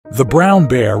The brown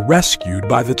bear, rescued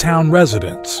by the town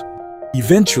residents,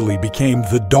 eventually became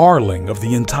the darling of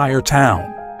the entire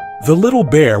town. The little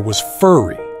bear was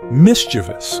furry,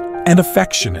 mischievous, and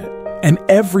affectionate, and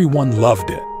everyone loved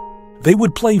it. They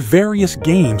would play various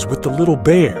games with the little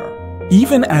bear.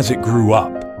 Even as it grew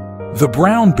up, the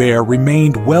brown bear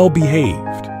remained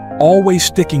well-behaved, always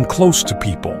sticking close to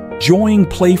people, enjoying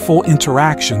playful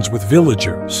interactions with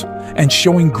villagers, and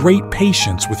showing great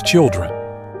patience with children.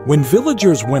 When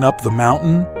villagers went up the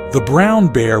mountain, the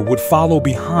brown bear would follow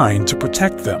behind to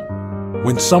protect them.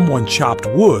 When someone chopped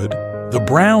wood, the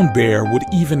brown bear would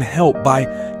even help by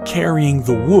carrying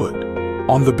the wood.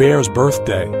 On the bear's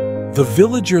birthday, the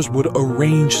villagers would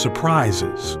arrange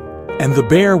surprises, and the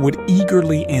bear would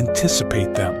eagerly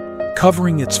anticipate them,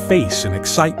 covering its face in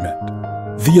excitement.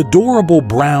 The adorable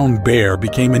brown bear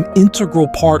became an integral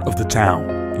part of the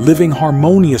town, living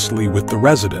harmoniously with the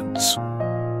residents.